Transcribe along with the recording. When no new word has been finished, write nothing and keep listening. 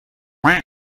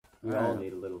We all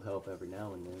need a little help every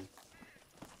now and then.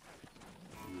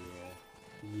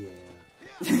 Yeah.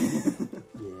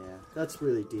 Yeah. That's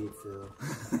really deep, Phil.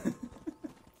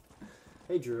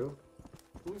 Hey, Drew.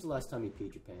 When was the last time you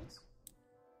peed your pants?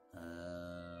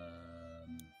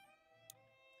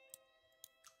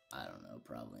 I don't know.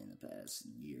 Probably in the past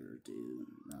year or two.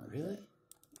 Not Really?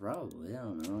 Probably. I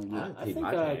don't know. Yeah. I peed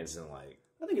my pants in like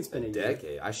I think it's been a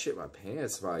decade. I shit my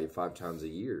pants probably 5 times a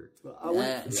year. Well,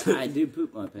 I do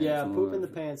poop my pants. yeah, more. poop in the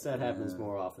pants, that happens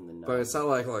more often than not. But it's not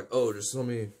like oh, just let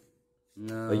me.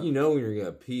 No. Like, you know when you're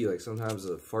gonna pee. Like, sometimes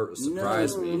the fart will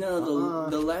surprise me. No,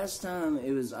 the last time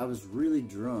I was really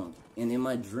drunk, and in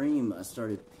my dream I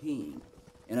started peeing,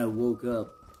 and I woke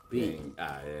up peeing.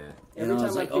 Yeah. Every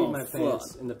time I peed my fuck.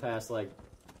 pants in the past, like,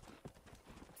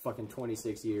 fucking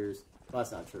 26 years. Well,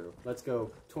 that's not true. Let's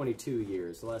go 22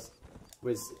 years. The last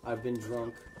was I've been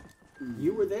drunk.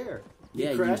 You were there.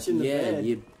 You crashed in the bed.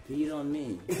 You peed on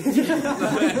me.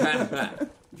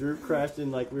 Drew crashed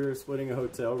in, like, we were splitting a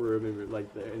hotel room, and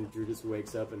and Drew just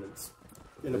wakes up and it's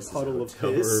in a puddle of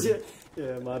piss.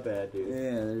 Yeah, my bad, dude.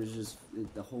 Yeah, there's just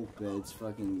the whole bed's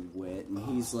fucking wet, and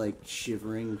he's like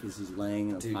shivering because he's laying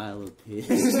in a pile of piss.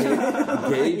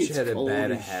 Gage had a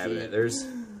bad as habit. shit.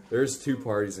 There's 2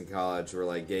 parties in college where,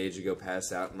 like, Gage would go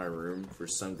pass out in my room for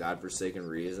some godforsaken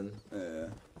reason.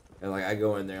 And, like, I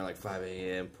go in there like 5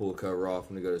 a.m., pull the cover off,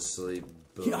 and go to sleep.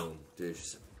 Boom. Yeah. Dude,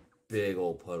 just a big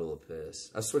old puddle of piss.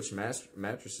 I switched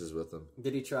mattresses with him.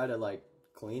 Did he try to, like,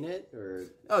 clean it, or?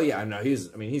 Oh, yeah, no, he's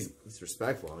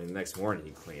respectful. I mean, the next morning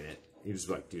he'd clean it. He was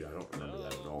like, dude, I don't remember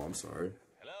that at all. I'm sorry.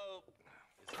 Hello,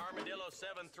 it's Armadillo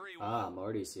 731. Ah,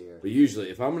 Marty's here. But usually,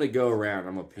 if I'm going to go around,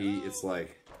 I'm going to pee, it's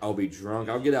like, I'll be drunk,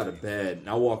 I'll get out of bed, and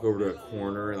I'll walk over to a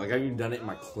corner, and, like, I've even done it in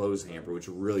my clothes hamper, which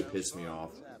really pissed me off.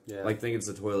 Yeah. Like, think it's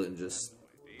the toilet and just...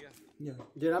 Yeah.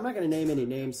 Dude, I'm not going to name any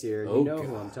names here. You know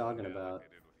who I'm talking about.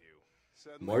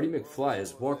 Marty McFly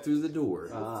has walked through the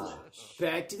door. Ah,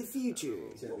 Back to the Future.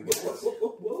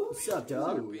 What's up,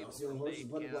 dog?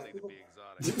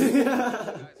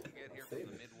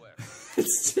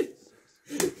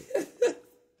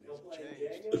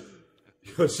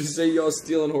 She say y'all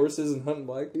stealing horses and hunting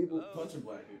black people? Punching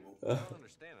black people.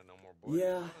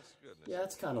 Yeah,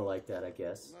 it's kind of like that, I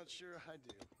guess. Not sure I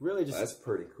do. Really just That's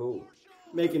pretty cool.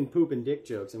 making poop and dick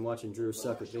jokes and watching Drew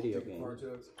suck at video games.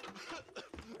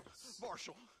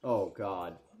 Marshall. Oh,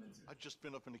 God. I just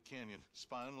been up in the canyon,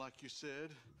 spying like you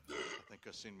said. I think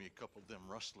I seen me a couple of them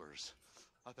rustlers.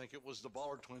 I think it was the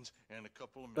Ballard twins and a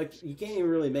couple of... Like, you can't even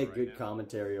really make good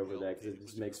commentary over that because it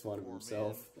just makes fun of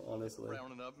himself, honestly.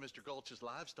 Rounding up Mr. Gulch's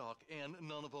livestock, and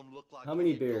none of them look like... How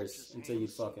many beers until you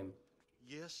fuck him?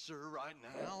 Yes, sir, right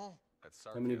now.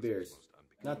 How many beers?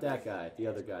 Not that guy, the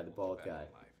other guy, the bald guy.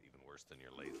 Even worse than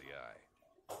your lazy eye.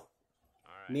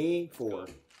 Me, 4.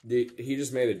 Dude, he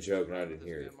just made a joke and I didn't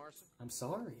hear it. I'm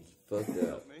sorry. Fucked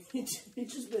up. He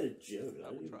just made a joke. I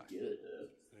didn't even get it.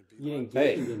 You didn't get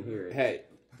it, you didn't hear it. Hey,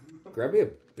 grab me a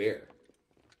beer.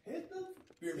 Hit them.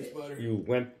 Beer me, Sputter. You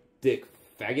wimp dick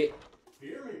faggot.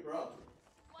 Beer me, bro.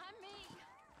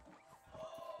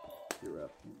 You're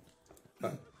up.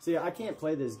 See, I can't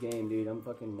play this game, dude. I'm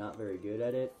fucking not very good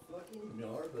at it. Fucking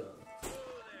Narva.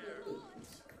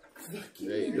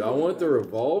 Hey, do I want the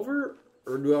revolver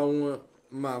or do I want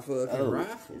my fucking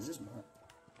rifle? Is this mine?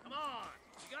 Come on,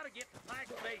 you gotta get the pack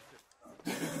basics.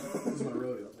 This is my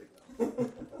rodeo. I'll take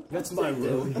that. That's my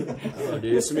road. Oh,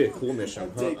 dude, this would be a cool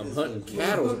mission. I'm hunting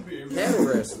cattle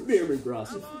wrestlers. Beer me,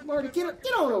 bros. Marty, get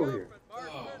on over here.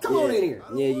 Come on in here.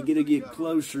 Yeah, you gotta get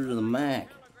closer to the Mac.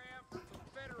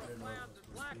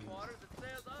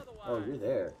 Oh, you're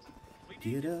there.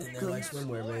 Get up. And they're like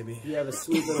swimwear, baby. You have a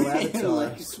sweet little avatar.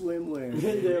 Like swimwear.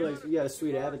 They're like, you got a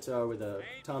sweet avatar with a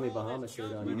Tommy Bahama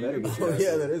shirt on. You better get your Oh, ass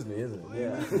yeah, in. that is me, isn't it?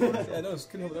 Yeah. Yeah, no,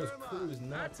 couldn't help it. That was cool as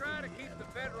not. Try to keep the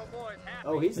federal boys happy.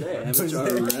 Oh, he's there.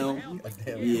 Avatar realm.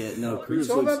 Yeah, no, Cruz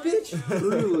talking looks, about, bitch?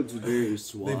 Cruz looks very They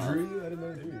suave. drew you? I didn't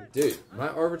know they drew you. Dude, my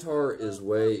avatar is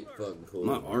way fucking cool.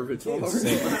 My Arvitar.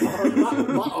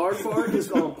 My aardvark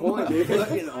is on point, dude.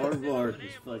 Fucking Aardvark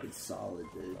is fucking solid,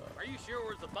 dude. Are you sure it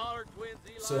was the Ballard twins,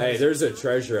 Eli? So Hey, there's a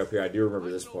treasure up here. I do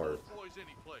remember this part.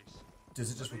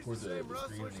 does it just record the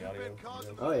screen and the audio?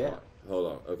 Oh, yeah. Hold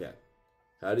on. Okay.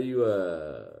 How do you,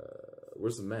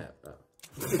 where's the map? Oh.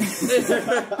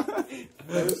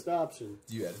 First option.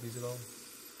 Do you edit these at all?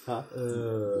 Huh?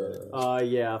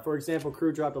 Yeah. For example,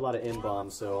 Crew dropped a lot of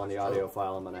M-bombs, so on the audio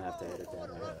file, I'm gonna have to edit that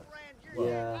out.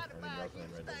 Yeah.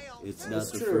 It's not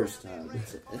the true. first time.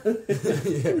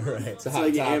 Yeah, right. It's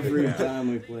like every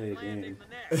time we play a game.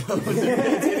 It's any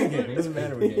game. It doesn't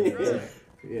matter what game it is.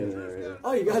 Yeah, there it is.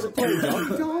 Oh, you guys are playing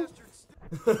Donkey Kong?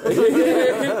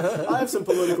 I have some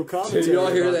political commentary. Did you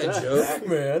all hear about that joke?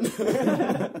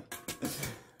 Pac-Man.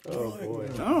 Oh boy.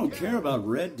 I don't care about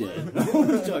Red Dead. I want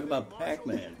to talk about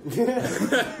Pac-Man.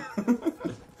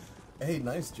 Hey,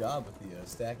 nice job with the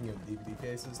stacking of DVD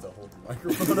cases to hold the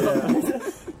microphone up.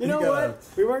 You know what?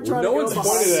 We weren't trying No to one's go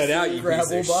pointed that out, you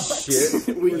Gravel piece of box.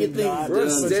 shit. We get things We're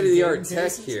done. state-of-the-art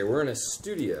tech here. We're in a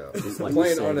studio. Like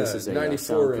playing you on say, a this is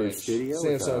 94-inch studio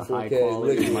Samsung with a high 4K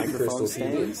quality liquid microphone crystal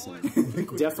stands.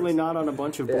 TV. Definitely not on a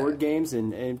bunch of board games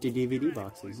and empty DVD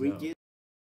boxes. We no. get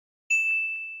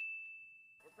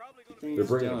They're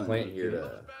bringing a done. plant here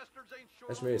to...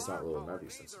 Actually, maybe it's not Little, it might be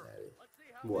Cincinnati.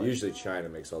 What? Usually China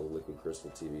makes all the liquid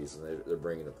crystal TVs, and they're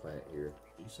bringing a plant here.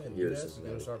 You said Here you to guys are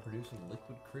going to Cincinnati. start producing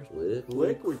liquid crystal.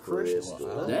 Liquid crystal.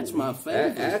 Wow. That's my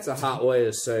favorite. That's a hot way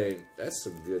of saying that's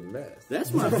some good meth.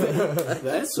 That's my favorite.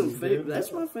 That's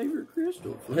my favorite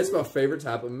crystal. That's my favorite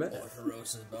type of meth.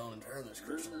 Roast this bone and turn this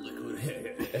crystal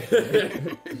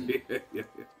liquid.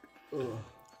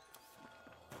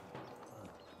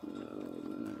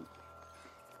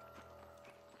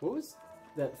 What was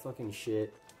that fucking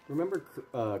shit? Remember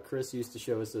Chris used to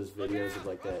show us those videos of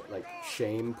like that like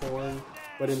shame porn,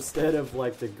 but instead of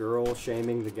like the girl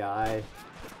shaming the guy,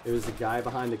 it was the guy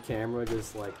behind the camera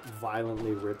just like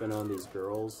violently ripping on these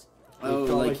girls. Oh,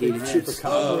 Call, like the he has-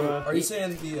 chupacabra. Are you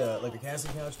saying the like the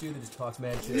casting couch dude that just talks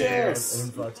mad shit? Yes.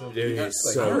 And then fucks him? Dude, That's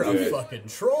he's like, so you're good. a fucking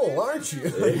troll, aren't you?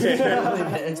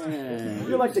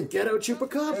 You're like the ghetto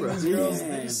chupacabra. These girls, Yeah,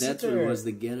 they sit that's what there- it was,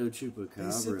 the ghetto They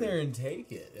chupacabra. sit there and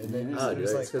take it, and then Oh, it's dude,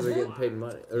 just it's because they're getting paid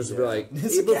money. There's be like,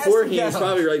 It's a before casting he's couch.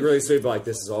 probably like really sweet, but like,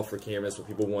 this is all for camera. That's what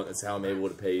people want. That's how I'm able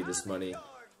to pay you this money.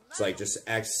 It's like, just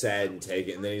act sad and take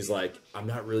it. And then he's like, I'm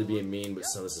not really being mean, but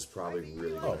some of this is probably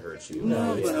really going to hurt you.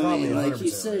 No, it's but I probably mean, like he 100%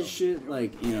 says real. shit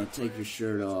like, you know, take your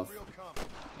shirt off,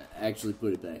 actually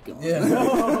put it back on.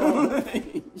 Yeah.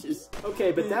 Just,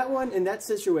 Okay, but that one, in that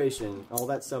situation, all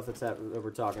that stuff that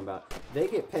we're talking about, they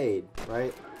get paid,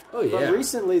 right? Oh, yeah. But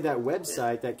recently, that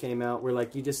website that came out where,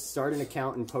 like, you just start an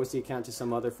account and post the account to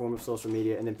some other form of social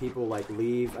media, and then people, like,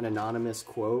 leave an anonymous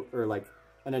quote or, like,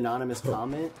 an anonymous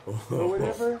comment or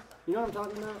whatever. You know what I'm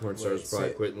talking about? Porn stars Wait, probably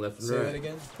say- quitting left and Say that right.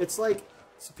 again. It's like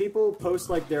people post,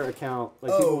 like, their account.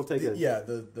 Like, people will take a... yeah,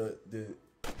 the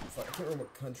I can't remember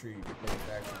what country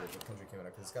manufactured it, what country came out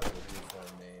because it's got like a weird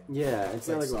foreign name. Yeah, it's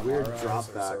got, like, a weird Sahara drop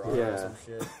or back. Sahara or Yeah. some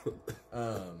shit.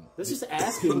 That's just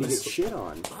asking to get shit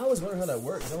on. I always wonder how that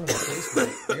works. I don't know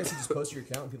Facebook. I guess you just post your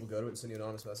account and people go to it and send you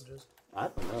anonymous messages. I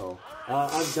don't know.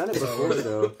 I've done it before,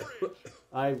 though.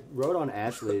 I wrote on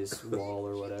Ashley's wall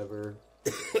or whatever.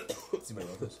 Somebody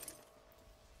wrote this.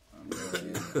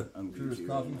 I'm Crew's Gucci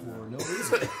coughing right now. for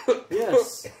no reason.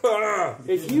 Yes.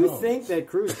 If you think that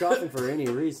Crew's coughing for any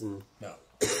reason, No.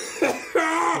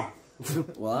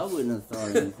 Well, I wouldn't have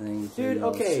thought anything if dude, you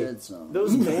all okay, said something.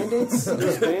 those bandits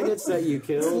that you It's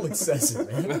a little killed excessive,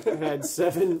 man.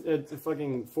 had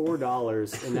fucking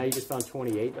 $4, and now you just found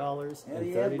 $28 Hell and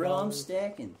yeah, $30. bro, I'm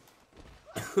stacking.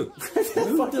 Move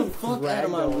the fuck out of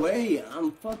my way.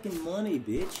 I'm fucking money,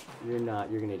 bitch. You're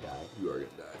not. You're gonna die. You are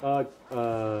going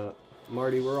to die.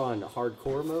 Marty, we're on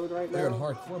hardcore mode right They're in now.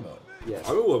 hardcore mode. Yes.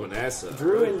 I'm a woman ass up.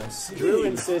 Drew Dude,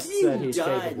 insists you that he's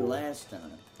died capable. last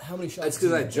time. How many shots? That's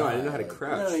because I did you jumped. I didn't know die? how to Like,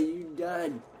 crouch. No, you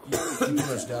died. you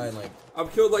must die in like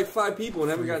I've killed like 5 people and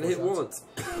haven't gotten hit 4 once.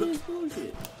 That's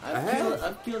bullshit. have.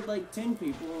 I've killed like 10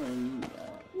 people and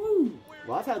woo.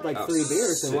 Well, I've had like Oh, 3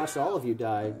 beers and sick. watched all of you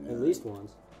die at least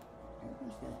once.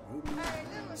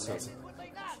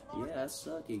 Yeah, I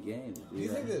suck at games, dude. Do you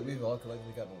think that we've all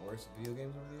collectively gotten worse at video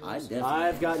games over the I years? definitely.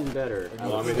 I've gotten better.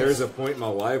 Well, I mean, there was a point in my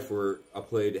life where I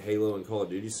played Halo and Call of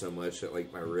Duty so much that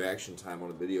like my reaction time on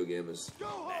a video game is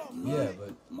Yeah,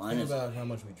 but Mine think is- about how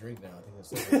much we drink now. I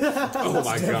think that's oh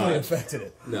my definitely god. affected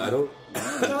it. No, I don't.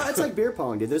 No, it's like beer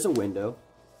pong, dude. There's a window.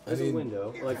 There's I mean, a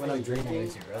window. Like when I'm drinking drinking.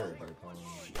 makes you better at beer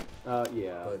pong.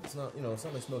 Yeah. But it's not, it's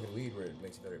not like smoking weed where it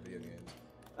makes you better at video games.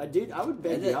 Dude, I would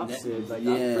bet the opposite. Like,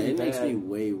 yeah, I'm pretty it makes bad. me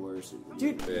way worse. At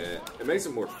Dude, Yeah, it makes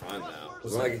it more fun now.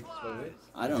 It's like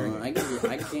I don't know. I get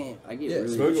Yeah, really.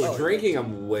 smoking, Oh, drinking,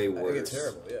 I'm way I think worse. it's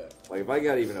terrible, yeah. Like if I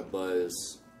got even a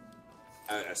buzz,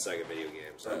 I suck at video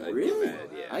games. I'd Really? get mad.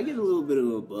 Yeah, I get a little bit of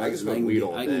a buzz. I can and smoke weed get,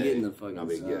 all day. I can get in the fucking and I'll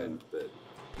be sun. good. But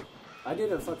I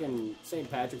did a fucking St.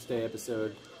 Patrick's Day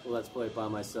episode, Let's Play by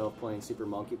myself playing Super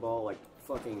Monkey Ball, like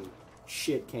fucking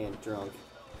shit can drunk.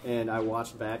 And I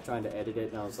watched back trying to edit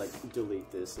it, and I was like,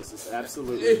 delete this. This is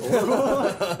absolutely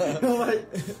horrible.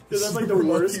 Like, because that's like the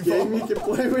worst game you can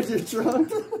play when you're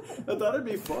drunk. I thought it'd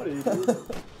be funny. Dude.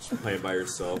 just playing by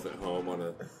yourself at home on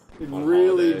a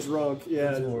Really holiday. drunk,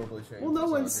 yeah. It's horribly changed.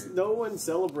 Well, It's not no one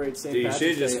celebrates St. Dude, you Patrick's should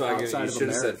have just Day fucking. outside You of should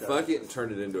have said America. fuck it and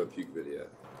turned it into a puke video.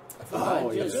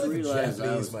 I yeah. just I feel like the realized I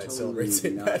Japanese was might totally celebrate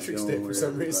St. not Patrick's Day going for where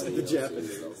some reason. everybody The else is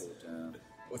Japanese. the whole time.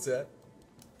 What's that?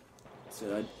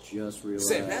 So I just realized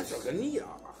St. Patrick,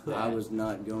 I was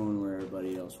not going where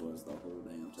everybody else was the whole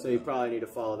damn time. So you probably need to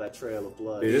follow that trail of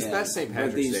blood. Dude, this past St.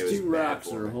 Patrick's but these Day was two bad rocks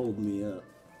for are me. holding me up.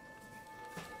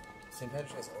 St.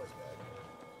 Patrick's Day's always bad.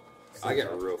 I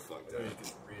got real fucked It up. always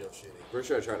gets real shitty. Pretty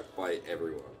sure I tried to fight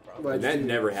everyone. Why'd And that you-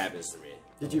 never happens to me.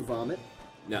 Did you vomit?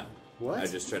 No. What? I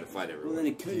just try to fight Well, everyone. then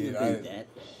it couldn't Dude, have been that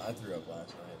bad. I threw up last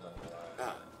night. I'm not gonna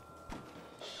lie.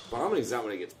 Vomiting's not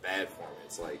when it gets bad for me.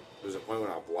 It's like, there's a point when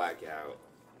I'll black out.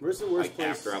 Where's the worst Like, place?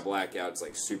 after I black out, it's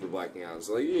like super blacking out.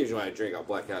 So, like, usually when I drink, I'll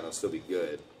black out and I'll still be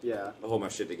good. Yeah. I'll hold my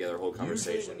shit together, hold Usually when you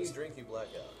conversations. drink, you black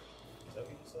out. Is that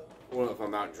what you said? Well, if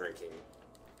I'm out drinking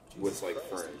with, like,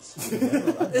 Christ.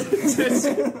 friends.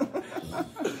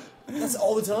 That's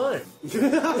all the time.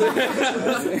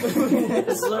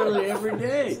 It's literally every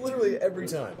day. It's literally every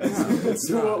time. That's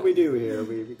what we do here.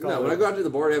 We call No, when it- I go out to the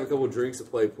bar to have a couple of drinks to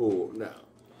play pool, no.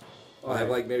 I'll have, Alright.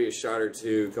 like, maybe a shot or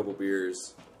two, a couple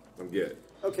beers. I'm good.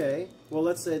 Okay, well,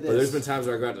 let's say this. But there's been times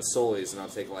where I go out to Sully's and I'll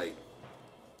take, like,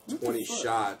 20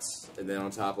 shots and then on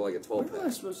top of, like, a 12 Where am I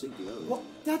pack. supposed to go? Well,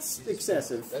 that's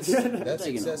excessive. That's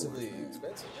Taking excessively over.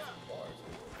 expensive.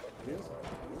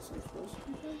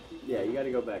 Yeah, you got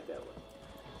to go back that way.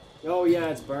 Oh, yeah,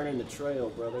 it's burning the trail,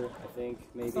 brother, I think,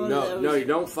 maybe. thought No, that no, was- you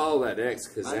don't follow that X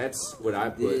because that's what I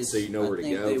put so you know where to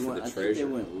go for the I think treasure. they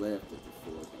went left at the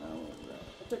fork and I went right.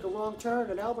 I took a wrong turn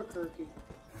at Albuquerque.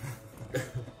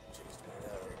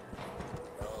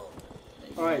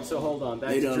 All right, so hold on. Back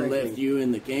They to done drinking. left you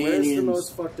in the Where's the canyons.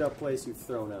 most fucked up place you've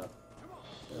thrown up?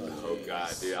 Oh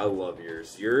god, dude, I love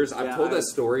yours. Yours, I've Yeah, told I- that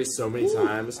story so many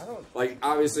times. I don't- Like,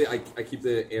 obviously, I keep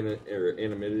the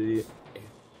anonymity.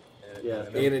 Yeah.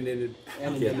 Anonymity. I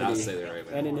Anonymity. cannot say that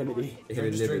right now. Anonymity.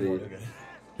 Just drink more,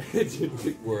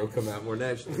 Anonymity. Where it'll come out more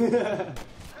naturally.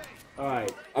 All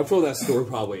right, I've told that story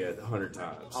probably 100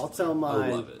 times. I'll tell I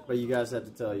mine, love it. but you guys have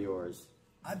to tell yours.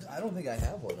 I don't think I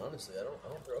have one, honestly. I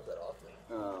don't throw up that often.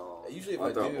 Oh. Usually if I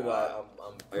I throw do, up a lot. I'm I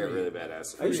got pretty... really bad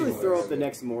acid. I usually Pretty throw much. up the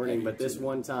next morning, but this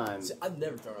one time, See, I've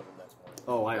never thrown up the next morning.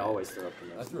 oh, I always throw up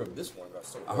the I next threw up this morning, but I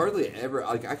still... I hardly ever,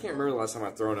 like, I can't remember the last time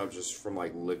I've thrown up just from,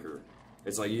 like, liquor.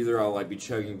 It's like either I'll, like, be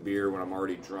chugging beer when I'm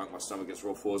already drunk, my stomach gets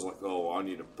real full, it's like, oh, I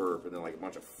need a burp, and then, like, a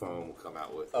bunch of foam will come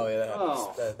out with it. Oh, yeah, that happens.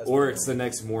 Oh. That's Or what it's the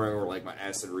next morning, or, like, my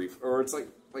acid or it's, like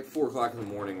 4 o'clock in the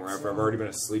morning, where after I've already been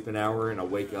asleep an hour, and I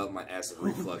wake up, my acid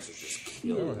reflux is just I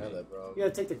killing don't me. have that, bro. You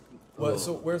gotta take the. What,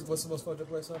 so what's the most fucked up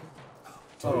place, son?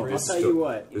 Oh, I'll This tell you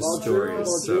what. this While story Drew, is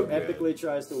while so Drew good. epically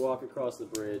tries to walk across the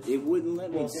bridge, It wouldn't let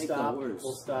me we'll take stop. the horse.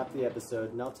 We'll stop the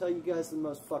episode, and I'll tell you guys the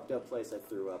most fucked up place I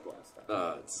threw up last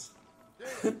time. It's...